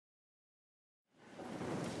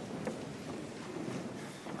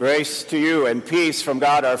Grace to you and peace from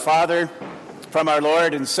God our Father, from our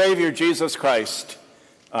Lord and Savior Jesus Christ.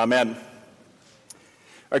 Amen.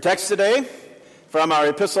 Our text today, from our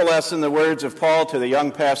epistle lesson, the words of Paul to the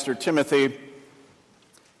young pastor Timothy.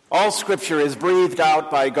 All Scripture is breathed out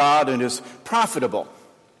by God and is profitable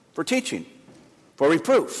for teaching, for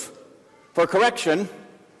reproof, for correction,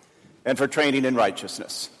 and for training in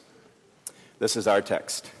righteousness. This is our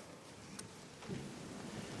text.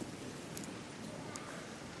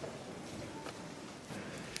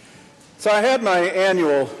 So I had my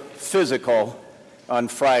annual physical on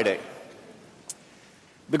Friday.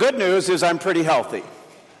 The good news is I'm pretty healthy.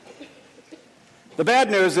 The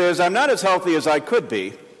bad news is I'm not as healthy as I could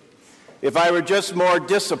be if I were just more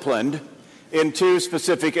disciplined in two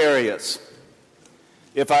specific areas.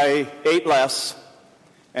 If I ate less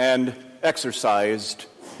and exercised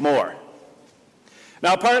more.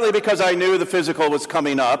 Now, partly because I knew the physical was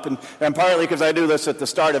coming up, and partly because I do this at the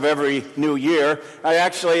start of every new year, I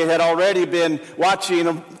actually had already been watching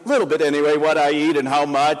a little bit anyway what I eat and how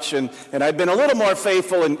much, and I've been a little more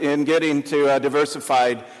faithful in getting to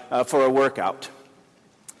diversified for a workout.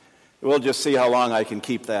 We'll just see how long I can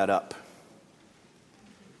keep that up.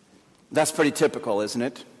 That's pretty typical, isn't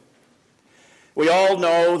it? We all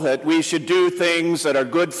know that we should do things that are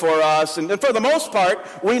good for us, and for the most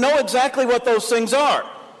part, we know exactly what those things are.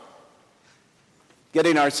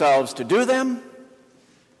 Getting ourselves to do them,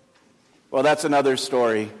 well, that's another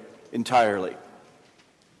story entirely.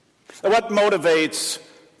 What motivates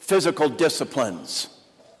physical disciplines?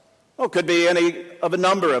 Well, it could be any of a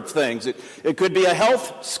number of things. It could be a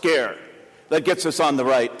health scare that gets us on the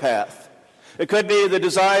right path. It could be the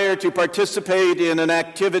desire to participate in an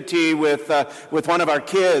activity with one of our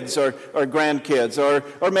kids or grandkids,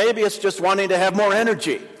 or maybe it's just wanting to have more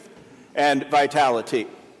energy and vitality.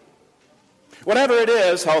 Whatever it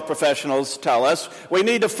is, health professionals tell us, we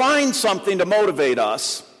need to find something to motivate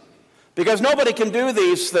us because nobody can do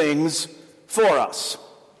these things for us.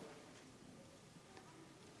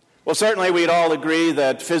 Well, certainly we'd all agree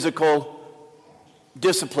that physical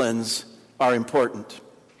disciplines are important.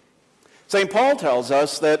 St. Paul tells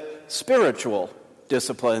us that spiritual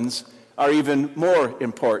disciplines are even more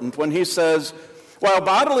important when he says, while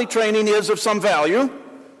bodily training is of some value,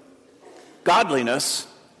 godliness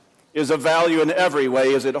is of value in every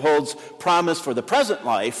way as it holds promise for the present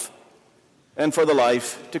life and for the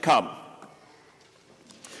life to come.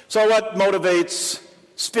 So what motivates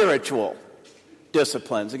spiritual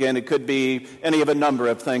disciplines? Again, it could be any of a number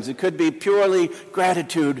of things. It could be purely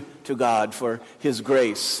gratitude to God for his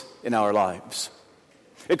grace in our lives.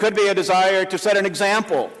 It could be a desire to set an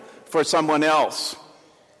example for someone else,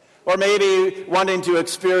 or maybe wanting to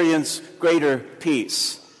experience greater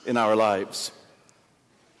peace in our lives.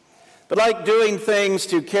 But like doing things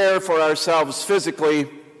to care for ourselves physically,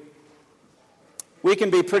 we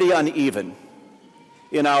can be pretty uneven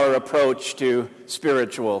in our approach to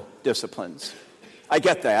spiritual disciplines. I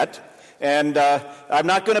get that, and I'm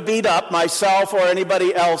not going to beat up myself or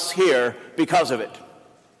anybody else here because of it.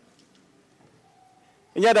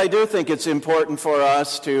 And yet I do think it's important for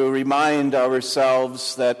us to remind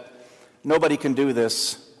ourselves that nobody can do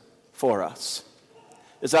this for us.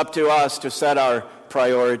 It's up to us to set our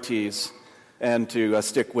priorities and to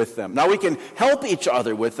stick with them. Now, we can help each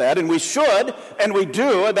other with that, and we should, and we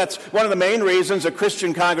do. That's one of the main reasons a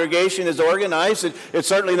Christian congregation is organized. It's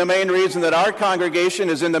certainly the main reason that our congregation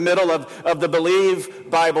is in the middle of the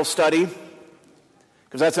Believe Bible study,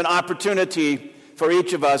 because that's an opportunity for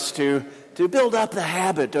each of us to build up the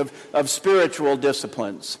habit of spiritual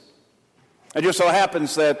disciplines. It just so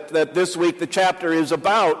happens that this week the chapter is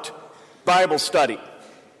about Bible study.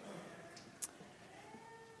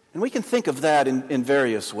 And we can think of that in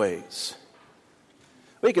various ways.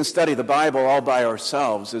 We can study the Bible all by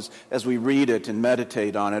ourselves as we read it and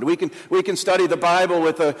meditate on it. We can study the Bible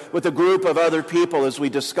with a group of other people as we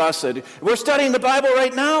discuss it. We're studying the Bible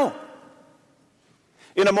right now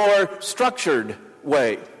in a more structured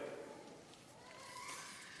way.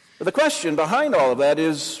 But the question behind all of that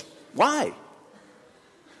is, why?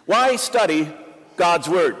 Why study God's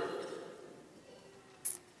Word?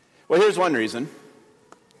 Well, here's one reason.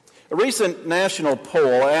 A recent national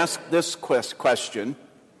poll asked this question: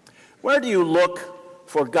 where do you look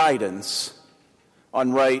for guidance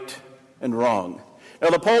on right and wrong?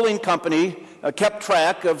 Now, the polling company kept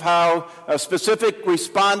track of how specific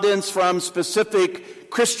respondents from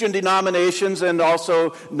specific Christian denominations and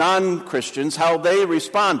also non-Christians, how they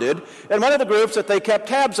responded. And one of the groups that they kept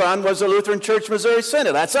tabs on was the Lutheran Church Missouri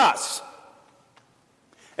Synod. That's us.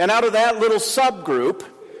 And out of that little subgroup,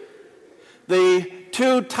 the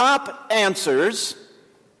two top answers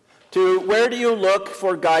to where do you look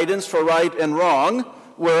for guidance for right and wrong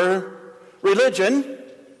were religion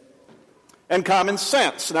and common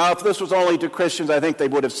sense. Now, if this was only to Christians, I think they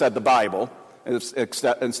would have said the Bible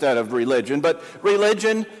instead of religion, but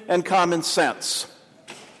religion and common sense.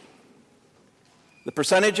 The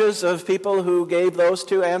percentages of people who gave those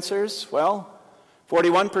two answers, well,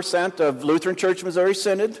 41% of Lutheran Church Missouri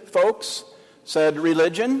Synod folks said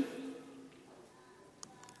religion,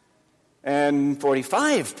 and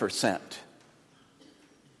 45%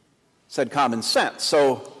 said common sense.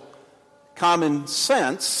 So common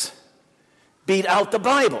sense beat out the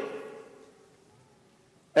Bible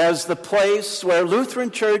as the place where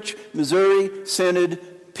Lutheran Church Missouri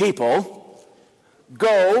Synod people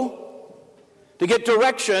go to get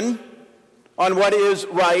direction on what is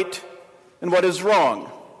right and what is wrong.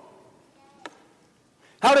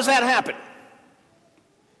 How does that happen?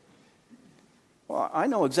 Well, I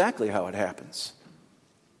know exactly how it happens.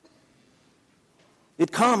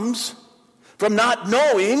 It comes from not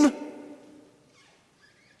knowing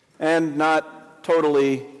and not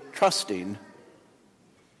totally trusting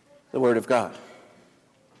the Word of God.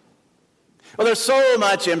 Well, there's so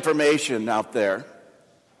much information out there.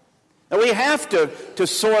 And we have to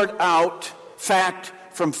sort out fact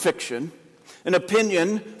from fiction, an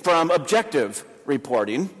opinion from objective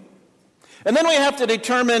reporting. And then we have to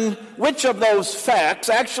determine which of those facts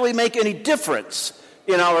actually make any difference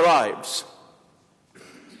in our lives.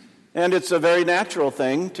 And it's a very natural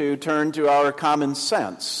thing to turn to our common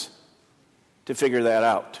sense to figure that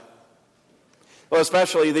out. Well,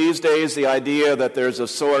 especially these days, the idea that there's a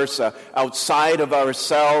source outside of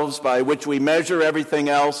ourselves by which we measure everything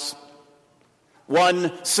else,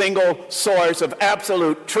 one single source of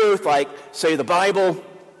absolute truth, like, say, the Bible.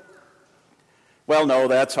 Well, no,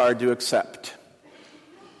 that's hard to accept.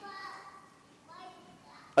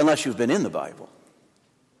 Unless you've been in the Bible.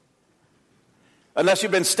 Unless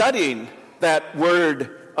you've been studying that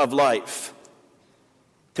word of life,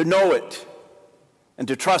 to know it and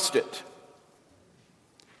to trust it.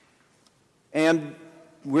 And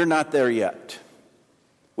we're not there yet.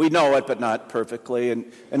 We know it, but not perfectly.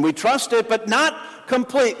 And we trust it, but not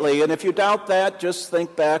completely. And if you doubt that, just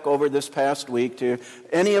think back over this past week to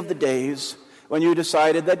any of the days when you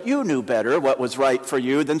decided that you knew better what was right for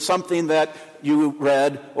you than something that you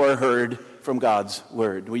read or heard from God's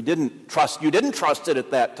Word. You didn't trust it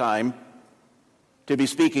at that time to be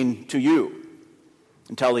speaking to you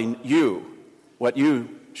and telling you what you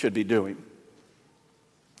should be doing.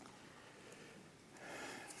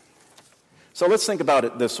 So let's think about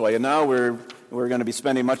it this way. And now we're going to be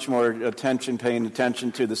spending much more paying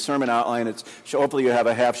attention to the sermon outline. Hopefully you have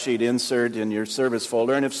a half-sheet insert in your service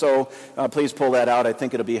folder. And if so, please pull that out. I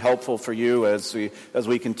think it'll be helpful for you as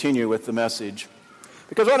we continue with the message.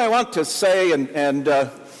 Because what I want to say, and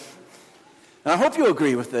I hope you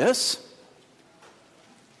agree with this,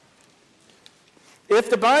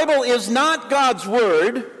 if the Bible is not God's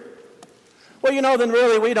Word, well, then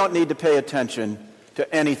really we don't need to pay attention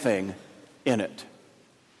to anything in it.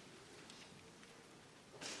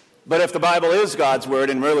 But if the Bible is God's Word,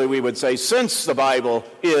 and really we would say since the Bible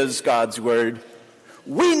is God's Word,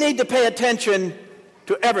 we need to pay attention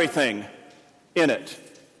to everything in it.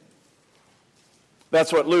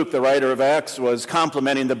 That's what Luke, the writer of Acts, was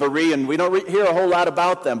complimenting the Berean. We don't hear a whole lot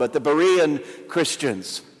about them, but the Berean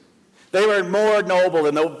Christians. They were more noble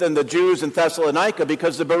than the Jews in Thessalonica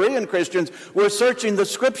because the Berean Christians were searching the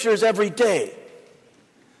Scriptures every day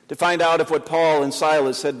to find out if what Paul and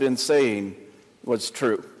Silas had been saying was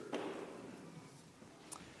true.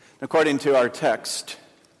 According to our text,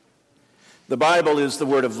 the Bible is the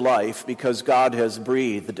word of life because God has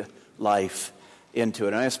breathed life into it.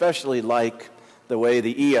 And I especially like the way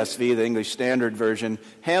the ESV, the English Standard Version,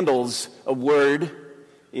 handles a word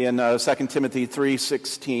in 2 Timothy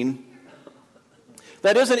 3:16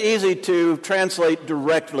 that isn't easy to translate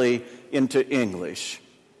directly into English.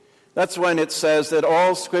 That's when it says that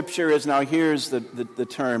all Scripture is, now here's the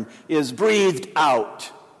term, is breathed out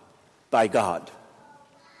by God.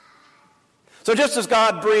 So just as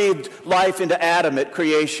God breathed life into Adam at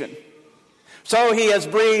creation, so he has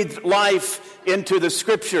breathed life into the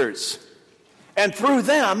Scriptures, and through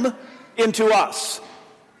them into us.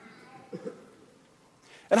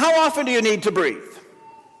 And how often do you need to breathe?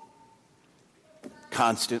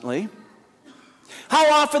 Constantly.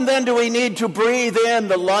 How often then do we need to breathe in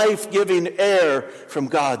the life-giving air from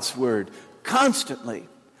God's Word? Constantly.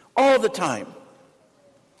 All the time.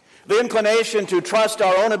 The inclination to trust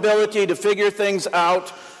our own ability to figure things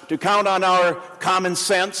out, to count on our common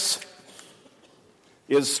sense,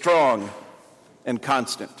 is strong and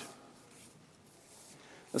constant.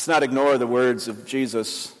 Let's not ignore the words of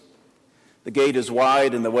Jesus The gate is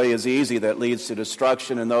wide and the way is easy that leads to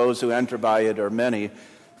destruction, and those who enter by it are many.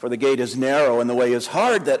 For the gate is narrow and the way is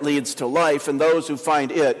hard that leads to life, and those who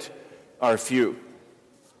find it are few.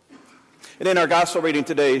 And in our gospel reading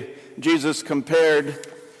today, Jesus compared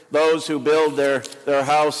those who build their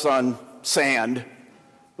house on sand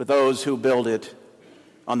with those who build it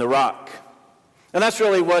on the rock. And that's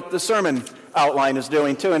really what the sermon outline is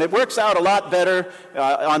doing too. And it works out a lot better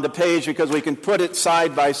on the page because we can put it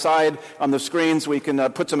side by side on the screens. We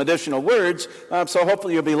can put some additional words. So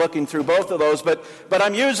hopefully you'll be looking through both of those. But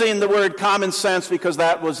I'm using the word common sense because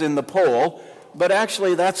that was in the poll. But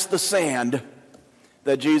actually that's the sand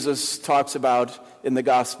that Jesus talks about in the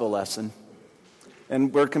gospel lesson.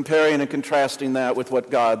 And we're comparing and contrasting that with what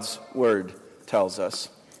God's word tells us.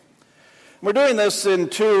 We're doing this in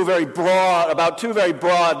two very broad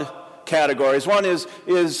categories. One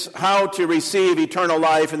is how to receive eternal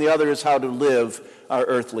life, and the other is how to live our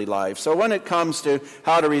earthly life. So when it comes to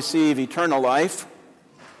how to receive eternal life,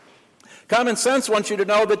 common sense wants you to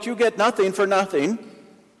know that you get nothing for nothing.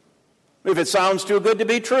 If it sounds too good to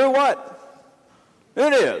be true, what?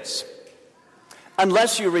 It is.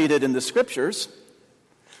 Unless you read it in the Scriptures.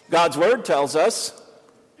 God's Word tells us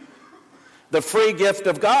the free gift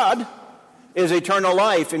of God is eternal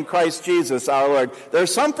life in Christ Jesus our Lord.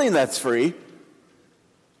 There's something that's free.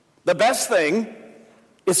 The best thing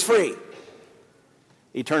is free.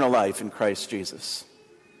 Eternal life in Christ Jesus.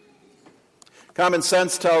 Common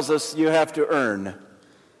sense tells us you have to earn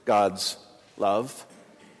God's love.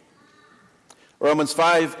 Romans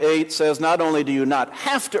 5:8 says not only do you not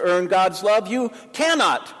have to earn God's love, you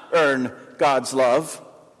cannot earn God's love.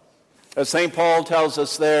 As St. Paul tells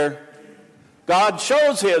us there, God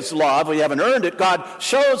shows his love. We haven't earned it. God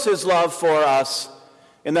shows his love for us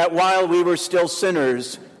in that while we were still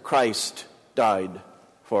sinners, Christ died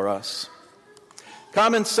for us.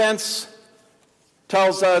 Common sense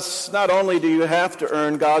tells us not only do you have to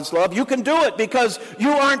earn God's love, you can do it because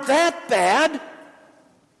you aren't that bad.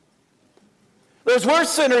 There's worse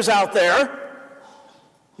sinners out there,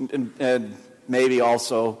 and maybe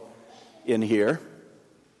also in here.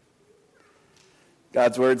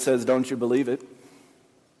 God's word says, don't you believe it?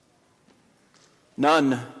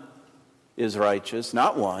 None is righteous,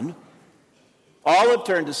 not one. All have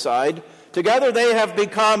turned aside. Together they have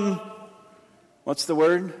become, what's the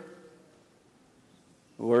word?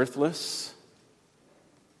 Worthless.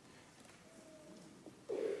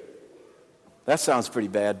 That sounds pretty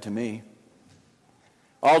bad to me.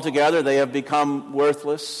 Altogether they have become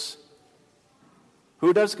worthless.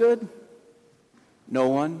 Who does good? No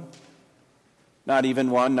one. Not even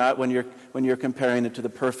one, not when you're comparing it to the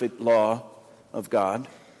perfect law of God.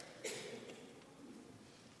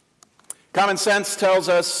 Common sense tells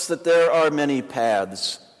us that there are many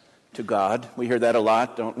paths to God. We hear that a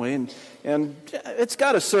lot, don't we? And it's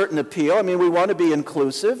got a certain appeal. I mean, we want to be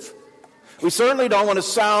inclusive. We certainly don't want to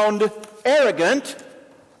sound arrogant.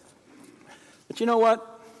 But you know what?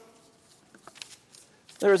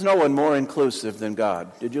 There is no one more inclusive than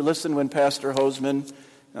God. Did you listen when Pastor Hoseman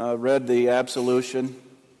read the absolution?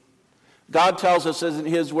 God tells us in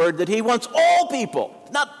his word that he wants all people,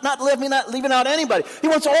 not leaving out anybody. He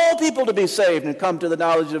wants all people to be saved and come to the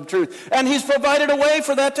knowledge of truth. And he's provided a way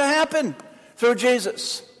for that to happen through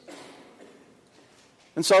Jesus.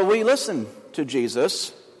 And so we listen to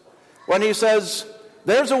Jesus when he says,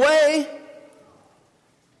 there's a way.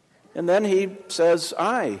 And then he says,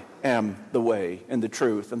 I am the way and the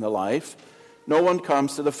truth and the life. No one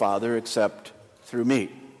comes to the Father except through me.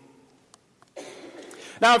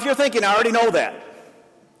 Now, if you're thinking, I already know that,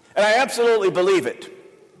 and I absolutely believe it,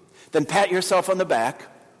 then pat yourself on the back,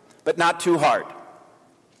 but not too hard.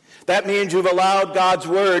 That means you've allowed God's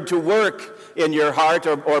word to work in your heart,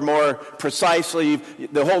 or more precisely,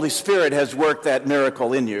 the Holy Spirit has worked that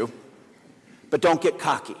miracle in you. But don't get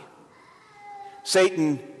cocky.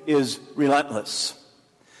 Satan is relentless.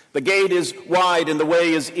 The gate is wide and the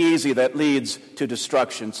way is easy that leads to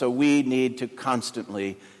destruction. So we need to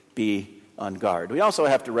constantly be on guard. We also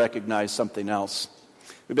have to recognize something else.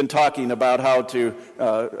 We've been talking about how to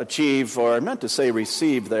achieve, or I meant to say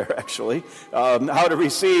receive there actually, how to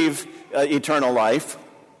receive eternal life.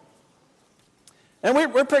 And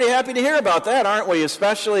we're pretty happy to hear about that, aren't we?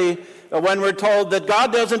 Especially when we're told that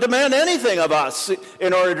God doesn't demand anything of us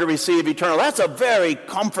in order to receive eternal. That's a very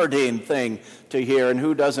comforting thing to hear, and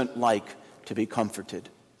who doesn't like to be comforted?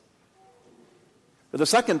 But the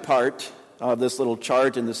second part of this little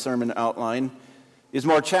chart in the sermon outline is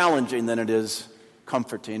more challenging than it is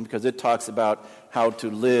comforting, because it talks about how to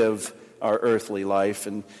live our earthly life,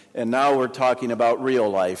 and now we're talking about real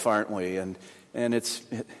life, aren't we? And it's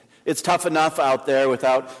It's tough enough out there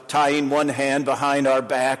without tying one hand behind our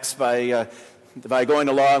backs by going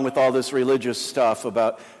along with all this religious stuff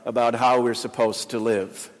about how we're supposed to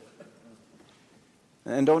live.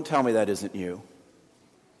 And don't tell me that isn't you.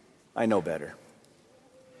 I know better.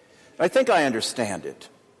 I think I understand it.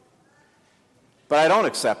 But I don't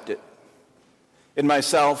accept it in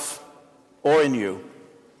myself or in you.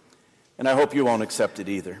 And I hope you won't accept it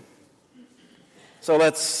either. So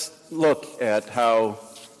let's look at how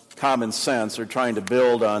common sense, or trying to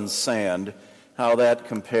build on sand, how that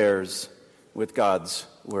compares with God's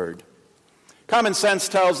Word. Common sense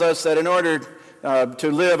tells us that in order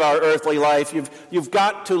to live our earthly life, you've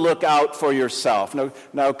got to look out for yourself.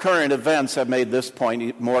 Now, current events have made this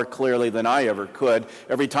point more clearly than I ever could.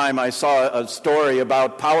 Every time I saw a story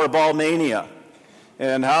about Powerball mania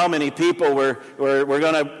and how many people were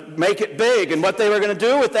going to make it big and what they were going to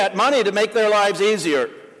do with that money to make their lives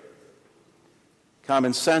easier.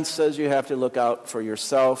 Common sense says you have to look out for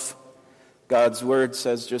yourself. God's Word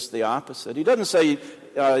says just the opposite. He doesn't say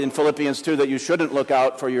in Philippians 2 that you shouldn't look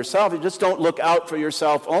out for yourself. You just don't look out for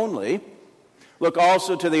yourself only. Look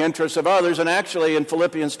also to the interests of others. And actually in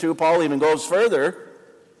Philippians 2, Paul even goes further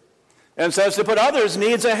and says to put others'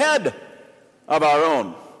 needs ahead of our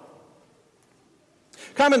own.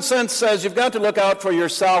 Common sense says you've got to look out for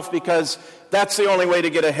yourself because that's the only way to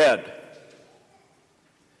get ahead.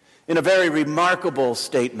 In a very remarkable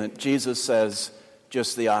statement, Jesus says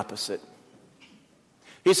just the opposite.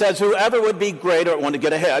 He says, whoever would be great, or want to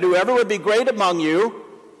get ahead, whoever would be great among you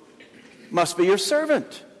must be your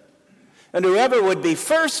servant. And whoever would be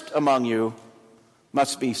first among you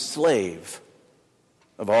must be slave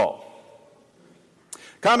of all.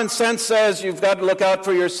 Common sense says you've got to look out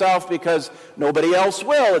for yourself because nobody else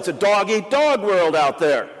will. It's a dog-eat-dog world out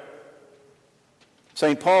there.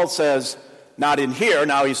 St. Paul says, not in here,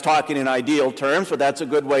 now he's talking in ideal terms, but that's a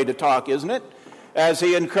good way to talk, isn't it? As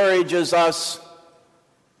he encourages us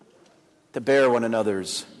to bear one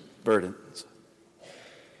another's burdens.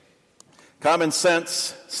 Common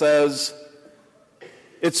sense says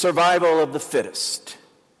it's survival of the fittest.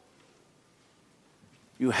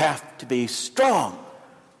 You have to be strong.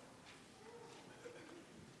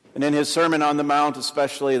 And in his Sermon on the Mount,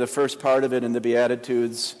 especially the first part of it in the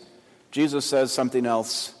Beatitudes, Jesus says something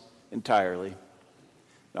else entirely.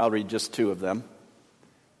 I'll read just two of them.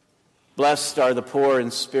 Blessed are the poor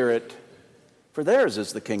in spirit, for theirs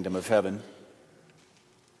is the kingdom of heaven.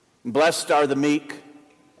 And blessed are the meek,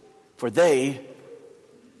 for they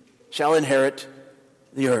shall inherit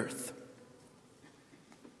the earth.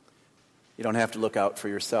 You don't have to look out for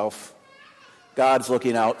yourself. God's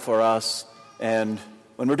looking out for us, and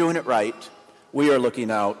when we're doing it right, we are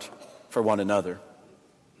looking out for one another.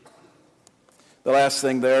 The last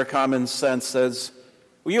thing there, common sense says,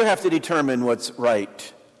 well, you have to determine what's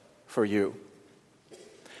right for you.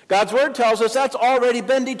 God's Word tells us that's already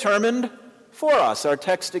been determined for us. Our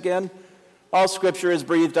text again, all Scripture is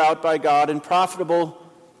breathed out by God and profitable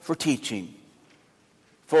for teaching,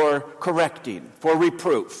 for correcting, for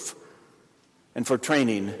reproof, and for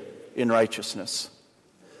training in righteousness.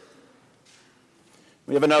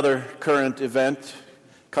 We have another current event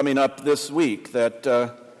coming up this week that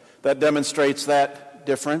demonstrates that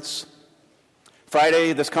difference.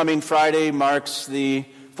 This coming Friday, marks the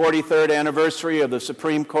 43rd anniversary of the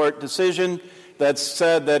Supreme Court decision that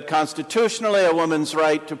said that constitutionally a woman's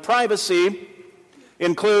right to privacy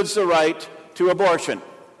includes the right to abortion.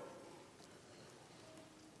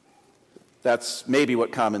 That's maybe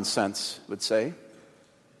what common sense would say.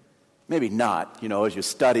 Maybe not, as you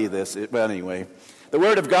study this. But anyway, the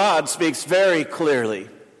Word of God speaks very clearly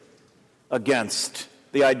against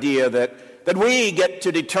the idea that we get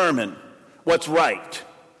to determine what's right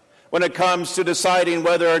when it comes to deciding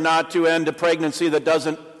whether or not to end a pregnancy that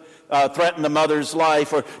doesn't threaten the mother's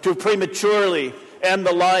life, or to prematurely end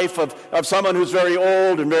the life of someone who's very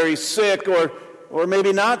old and very sick, or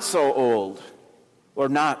maybe not so old or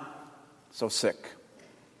not so sick.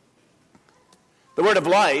 The Word of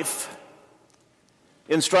Life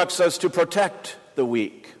instructs us to protect the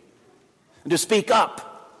weak and to speak up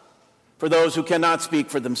for those who cannot speak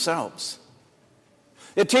for themselves.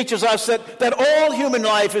 It teaches us that all human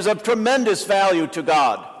life is of tremendous value to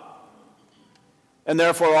God, and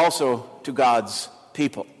therefore also to God's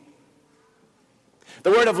people.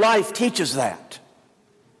 The Word of Life teaches that.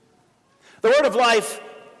 The Word of Life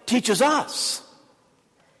teaches us,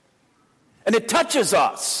 and it touches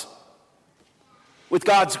us with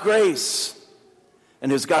God's grace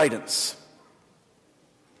and His guidance.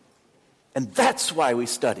 And that's why we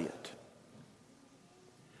study it,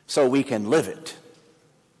 so we can live it.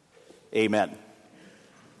 Amen.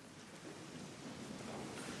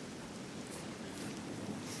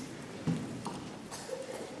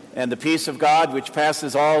 And the peace of God, which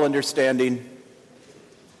passes all understanding,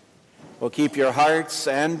 will keep your hearts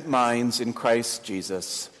and minds in Christ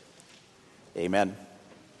Jesus. Amen.